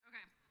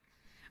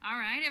All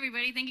right,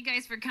 everybody. Thank you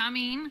guys for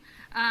coming.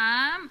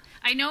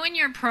 I know in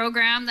your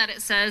program that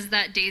it says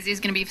that Daisy is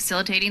going to be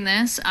facilitating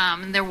this.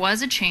 There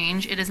was a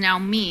change. It is now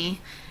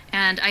me,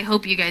 and I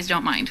hope you guys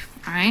don't mind.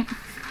 All right?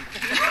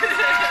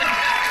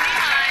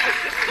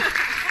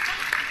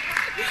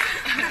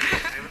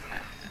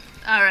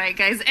 All right,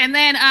 guys. And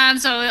then,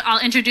 so I'll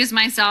introduce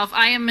myself.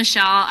 I am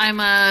Michelle. I'm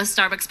a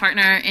Starbucks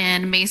partner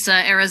in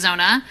Mesa,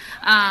 Arizona.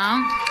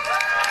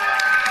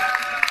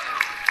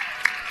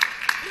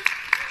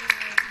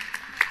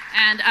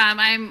 And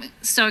I'm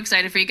so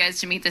excited for you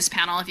guys to meet this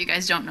panel if you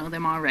guys don't know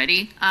them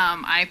already.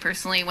 I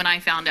personally, when I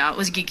found out,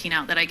 was geeking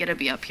out that I get to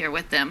be up here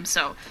with them.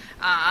 So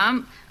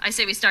I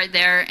say we start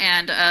there,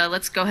 and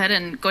let's go ahead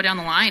and go down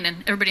the line. And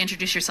everybody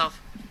introduce yourself.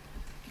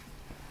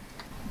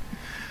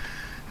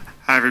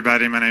 Hi,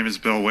 everybody. My name is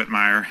Bill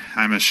Whitmire.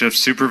 I'm a shift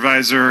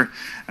supervisor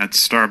at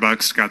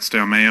Starbucks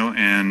Scottsdale Mayo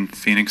in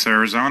Phoenix,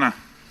 Arizona.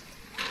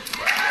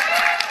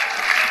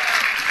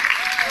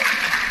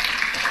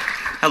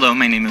 Hello,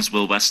 my name is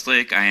Will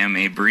Westlake. I am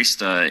a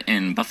barista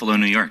in Buffalo,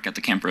 New York at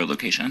the Camp Row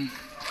location.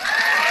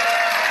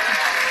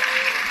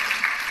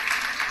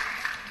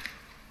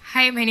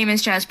 Hi, my name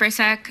is Jazz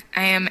Brissack.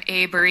 I am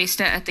a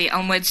barista at the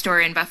Elmwood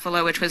store in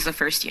Buffalo, which was the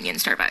first union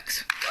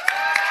Starbucks.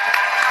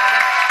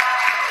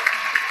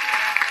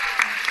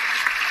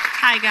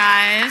 Hi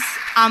guys,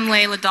 I'm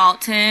Layla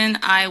Dalton.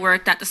 I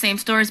worked at the same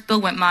store as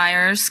Bill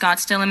Whitmire,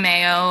 Scottsdale and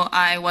Mayo.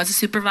 I was a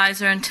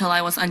supervisor until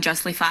I was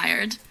unjustly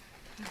fired.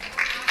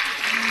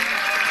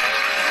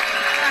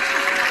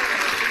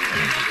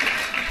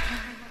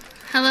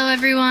 Hello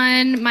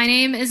everyone, my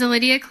name is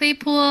Lydia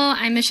Claypool.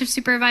 I'm a shift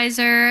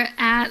supervisor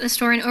at the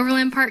store in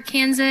Overland Park,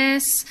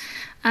 Kansas.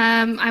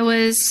 I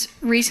was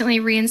recently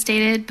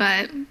reinstated,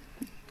 but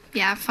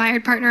yeah,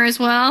 fired partner as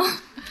well.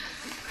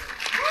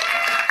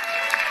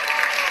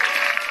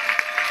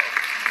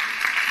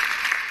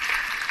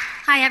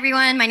 Hi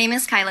everyone, my name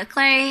is Kyla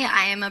Clay.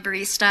 I am a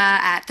barista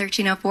at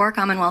 1304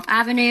 Commonwealth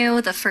Avenue,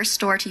 the first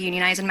store to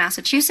unionize in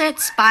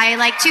Massachusetts by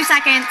like 2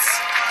 seconds.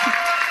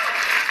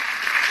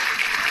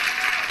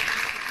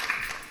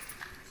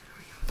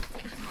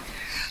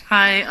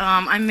 Hi,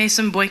 I'm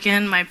Mason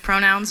Boykin. My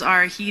pronouns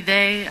are he,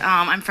 they.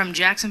 I'm from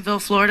Jacksonville,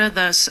 Florida,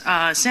 the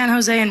San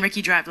Jose and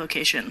Ricky Drive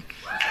location.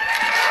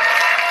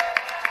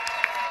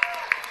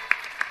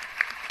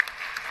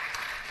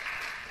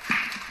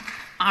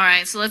 All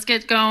right, so let's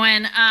get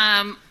going.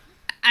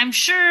 I'm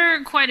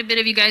sure quite a bit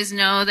of you guys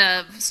know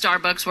the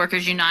Starbucks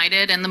Workers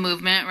United and the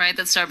movement, right,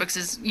 that Starbucks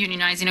is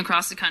unionizing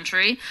across the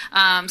country.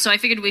 So I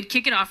figured we'd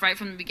kick it off right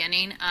from the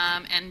beginning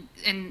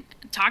and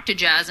talk to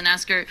Jazz and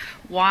ask her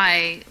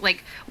why,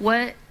 like,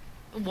 why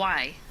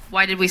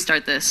did we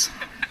start this?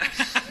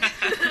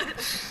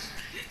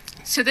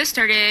 So this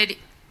started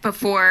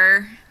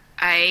before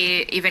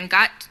I even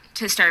got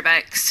to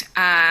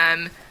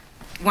Starbucks.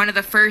 One of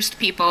the first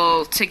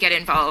people to get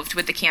involved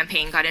with the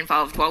campaign got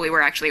involved while we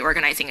were actually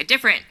organizing a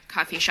different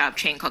coffee shop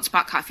chain called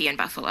Spot Coffee in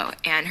Buffalo.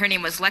 And her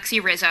name was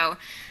Lexi Rizzo.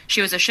 She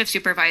was a shift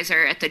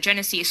supervisor at the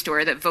Genesee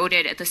store that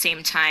voted at the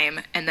same time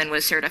and then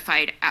was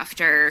certified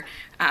after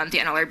the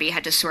NLRB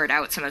had to sort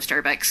out some of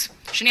Starbucks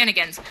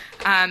shenanigans.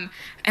 And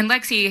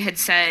Lexi had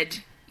said,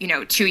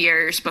 2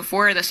 years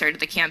before the start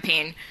of the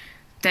campaign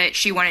that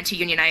she wanted to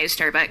unionize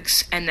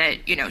Starbucks and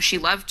that, she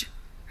loved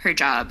her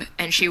job,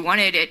 and she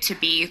wanted it to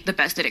be the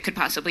best that it could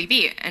possibly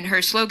be. And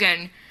her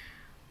slogan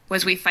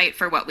was, "We fight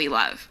for what we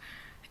love."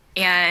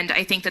 And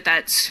I think that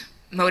that's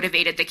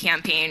motivated the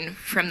campaign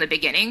from the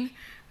beginning.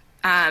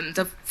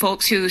 The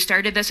folks who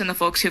started this and the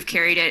folks who've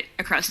carried it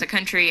across the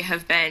country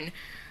have been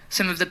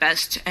some of the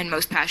best and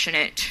most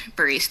passionate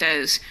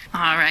baristas.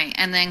 All right,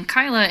 and then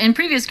Kyla, in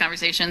previous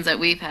conversations that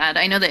we've had,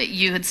 I know that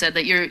you had said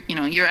that your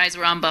eyes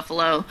were on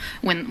Buffalo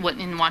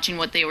in watching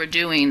what they were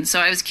doing.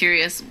 So I was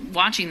curious,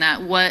 watching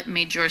that, what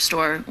made your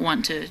store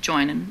want to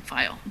join and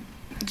file?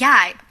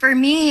 Yeah, for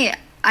me,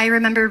 I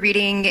remember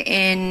reading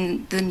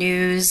in the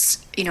news,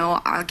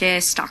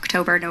 August,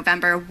 October,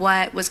 November,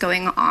 what was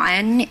going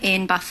on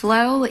in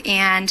Buffalo.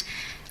 And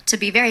to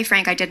be very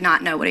frank, I did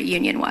not know what a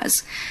union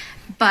was.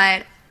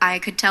 But I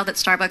could tell that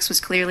Starbucks was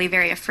clearly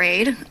very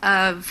afraid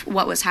of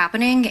what was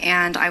happening,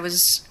 and I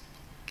was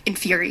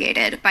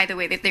infuriated by the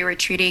way that they were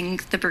treating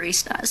the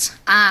baristas.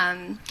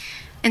 And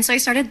so I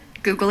started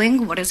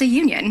Googling, what is a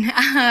union?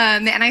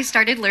 And I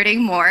started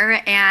learning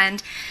more,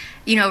 and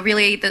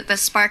really the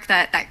spark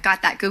that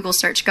got that Google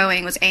search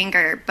going was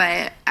anger,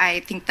 but I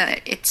think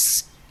that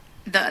it's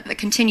the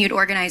continued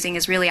organizing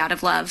is really out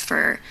of love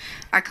for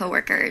our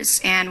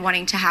coworkers and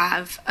wanting to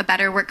have a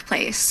better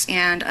workplace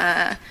and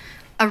a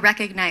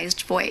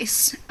recognized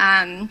voice.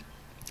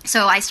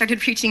 So I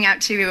started reaching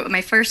out to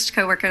my first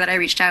coworker that I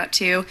reached out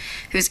to,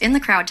 who's in the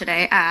crowd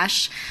today,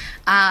 Ash.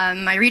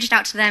 I reached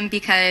out to them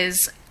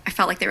because I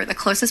felt like they were the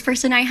closest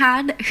person I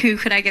had who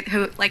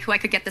I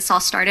could get this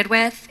all started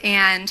with.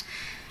 And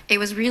it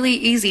was really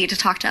easy to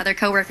talk to other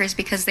coworkers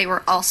because they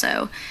were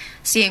also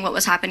seeing what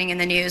was happening in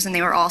the news, and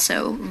they were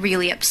also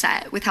really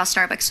upset with how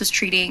Starbucks was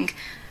treating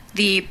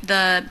the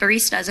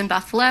baristas in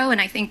Buffalo.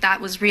 And I think that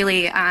was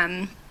really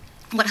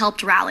what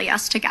helped rally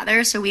us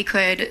together so we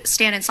could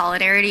stand in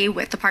solidarity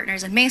with the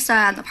partners in Mesa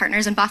and the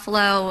partners in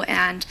Buffalo,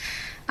 and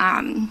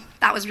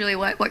that was really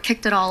what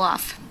kicked it all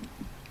off.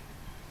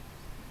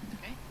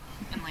 Okay.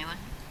 And Layla,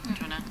 do you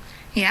wanna?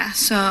 Yeah,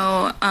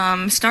 so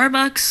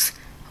Starbucks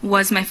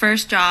was my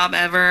first job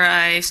ever.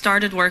 I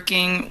started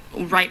working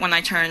right when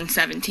I turned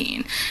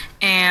 17.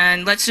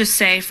 And let's just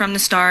say from the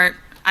start,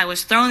 I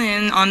was thrown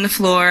in on the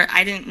floor.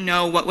 I didn't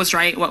know what was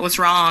right, what was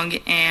wrong,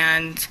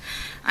 and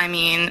I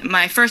mean,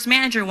 my first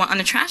manager went on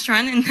a trash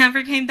run and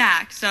never came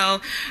back.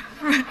 So,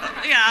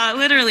 yeah,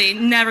 literally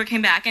never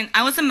came back. And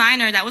I was a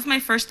minor. That was my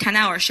first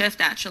 10-hour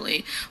shift,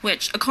 actually,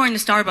 which, according to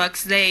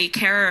Starbucks, they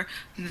care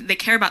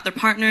about their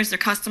partners, their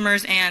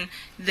customers, and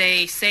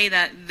they say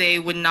that they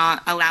would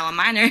not allow a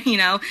minor,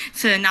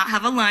 to not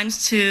have a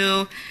lunch,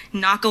 to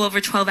not go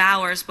over 12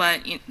 hours, but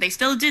they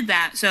still did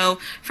that. So,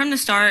 from the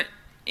start,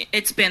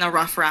 it's been a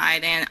rough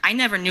ride, and I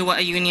never knew what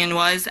a union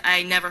was.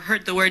 I never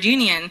heard the word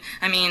union.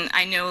 I mean,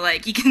 I know,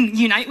 you can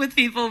unite with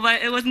people,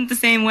 but it wasn't the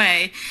same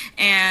way.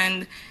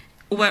 And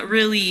what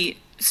really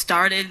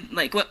started,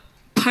 what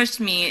pushed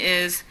me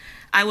is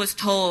I was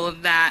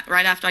told that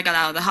right after I got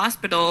out of the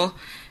hospital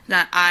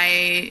that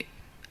I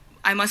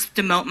must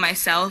demote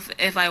myself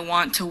if I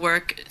want to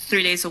work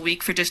 3 days a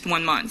week for just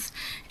 1 month.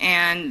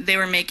 And they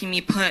were making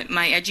me put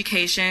my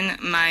education,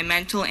 my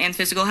mental and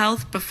physical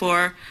health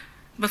before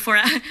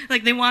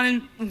they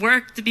wanted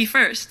work to be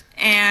first.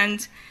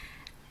 And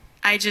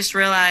I just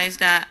realized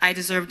that I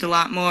deserved a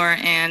lot more,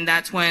 and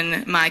that's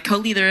when my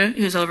co-leader,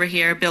 who's over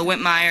here, Bill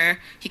Whitmire,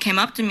 he came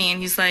up to me and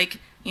he's like,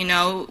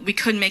 we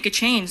could make a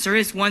change. There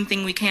is one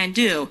thing we can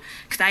do.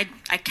 Because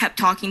I kept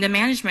talking to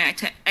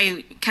management.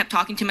 I kept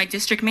talking to my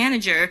district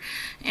manager,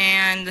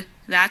 and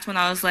that's when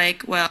I was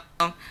like, well,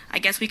 I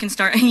guess we can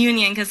start a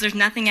union because there's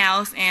nothing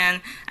else.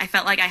 And I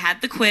felt like I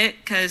had to quit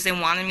because they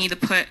wanted me to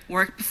put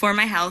work before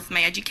my health,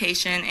 my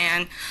education,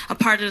 and a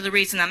part of the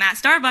reason I'm at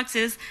Starbucks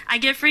is I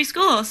get free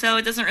school, so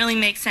it doesn't really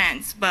make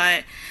sense.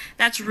 But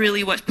that's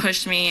really what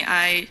pushed me.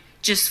 I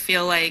just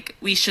feel like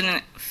we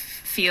shouldn't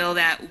feel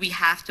that we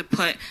have to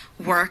put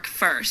work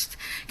first,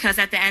 because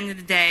at the end of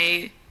the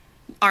day,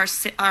 our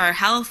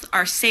health,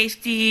 our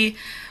safety,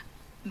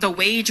 the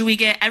wage we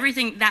get,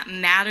 everything that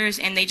matters,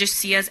 and they just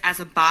see us as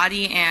a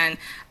body, and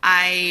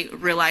I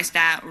realized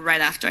that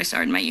right after I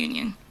started my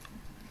union.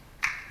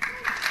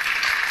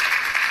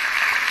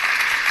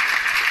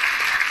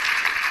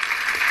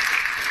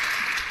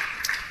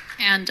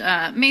 And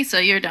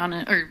Mesa, you're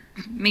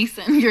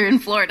Mason, you're in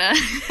Florida.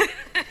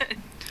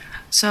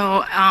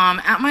 So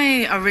at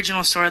my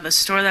original store, the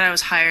store that I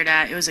was hired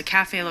at, it was a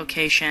cafe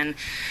location.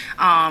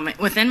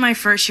 Within my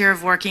first year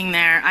of working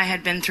there, I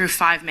had been through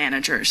 5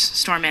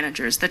 store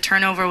managers. The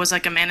turnover was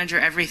like a manager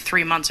every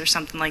 3 months or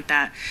something like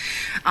that.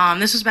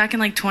 This was back in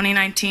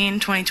 2019,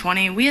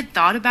 2020. We had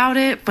thought about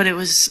it, but it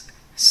was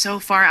so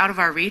far out of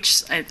our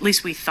reach, at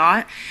least we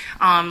thought.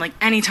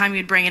 Anytime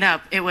you'd bring it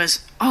up, it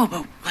was,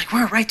 but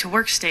we're a right to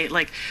work state.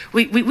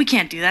 We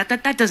can't do that.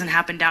 That doesn't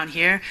happen down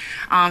here.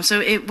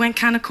 So it went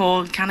kind of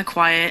cold, kind of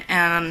quiet,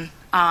 and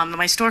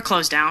my store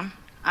closed down.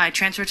 I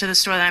transferred to the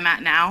store that I'm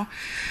at now.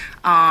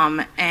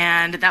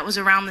 And that was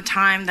around the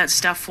time that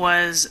stuff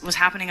was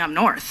happening up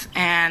north.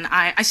 And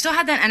I still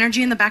had that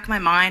energy in the back of my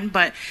mind,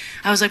 but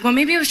I was like, well,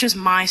 maybe it was just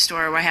my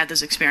store where I had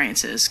those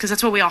experiences, because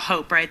that's what we all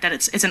hope, right? That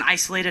it's an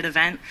isolated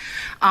event.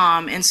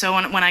 And so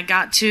when I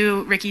got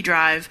to Ricky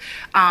Drive,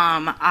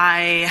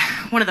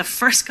 one of the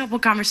first couple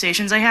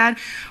conversations I had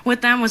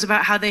with them was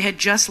about how they had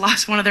just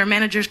lost one of their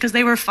managers because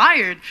they were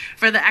fired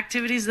for the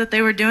activities that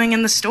they were doing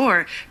in the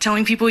store,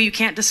 telling people you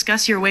can't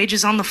discuss your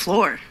wages on the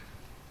floor.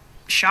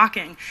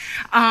 Shocking.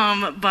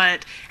 And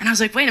I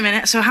was like, wait a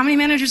minute, so how many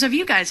managers have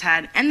you guys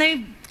had? And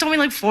they told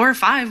me 4 or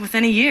 5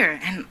 within a year.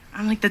 And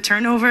I'm like, the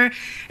turnover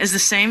is the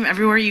same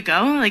everywhere you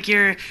go?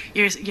 You're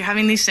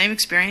having these same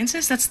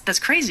experiences? That's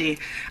crazy.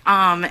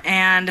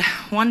 And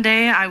one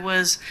day I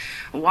was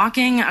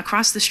walking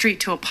across the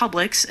street to a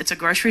Publix. It's a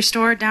grocery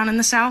store down in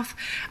the South.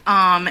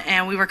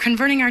 And we were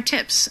converting our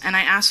tips. And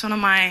I asked one of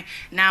my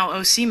now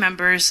OC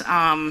members,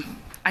 I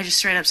just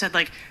straight up said,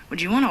 would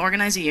you want to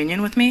organize a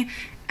union with me?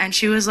 And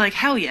she was like,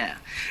 hell yeah.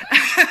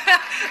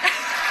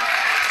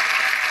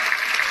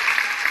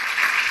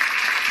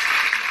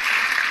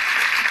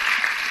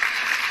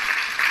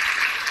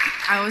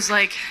 I was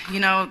like,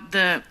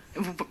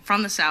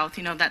 from the South,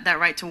 that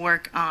right to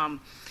work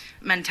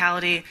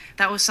mentality,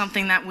 that was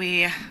something that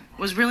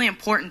was really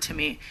important to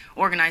me,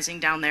 organizing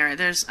down there.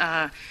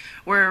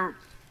 We're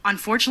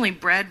unfortunately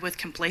bred with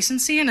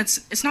complacency, and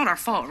it's not our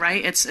fault,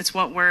 right? It's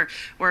what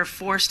we're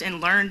forced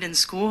and learned in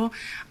school.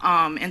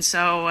 And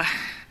so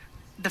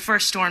the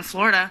first store in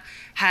Florida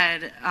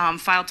had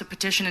filed to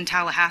petition in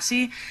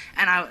Tallahassee,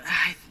 and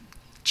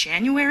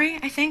January,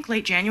 I think,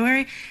 late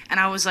January, and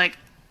I was like,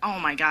 oh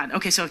my God,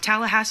 okay, so if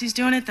Tallahassee's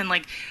doing it, then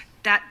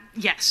that,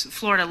 yes,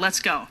 Florida, let's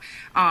go.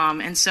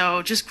 And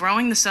so just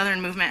growing the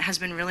Southern movement has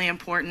been really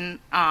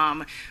important.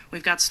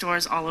 We've got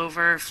stores all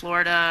over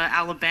Florida,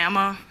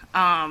 Alabama,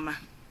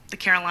 the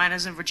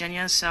Carolinas and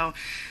Virginia, so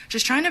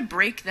just trying to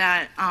break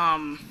that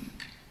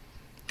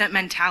that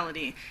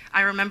mentality.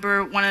 I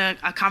remember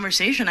a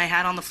conversation I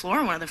had on the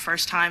floor one of the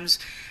first times.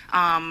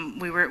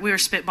 We were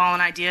spitballing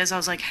ideas. I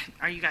was like,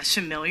 "Are you guys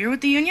familiar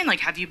with the union?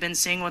 Like, have you been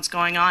seeing what's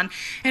going on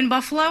in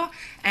Buffalo?"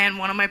 And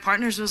one of my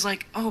partners was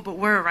like, "Oh, but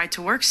we're a right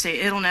to work state.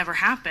 It'll never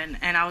happen."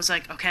 And I was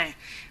like, "Okay,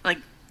 like,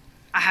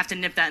 I have to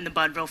nip that in the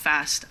bud real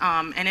fast."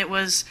 And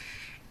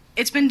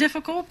it's been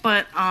difficult,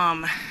 but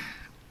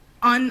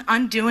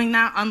undoing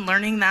that,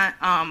 unlearning that,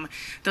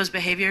 those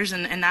behaviors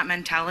and that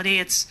mentality,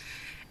 it's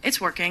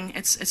working.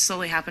 It's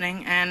slowly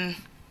happening, and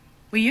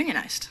we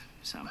unionized.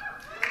 So.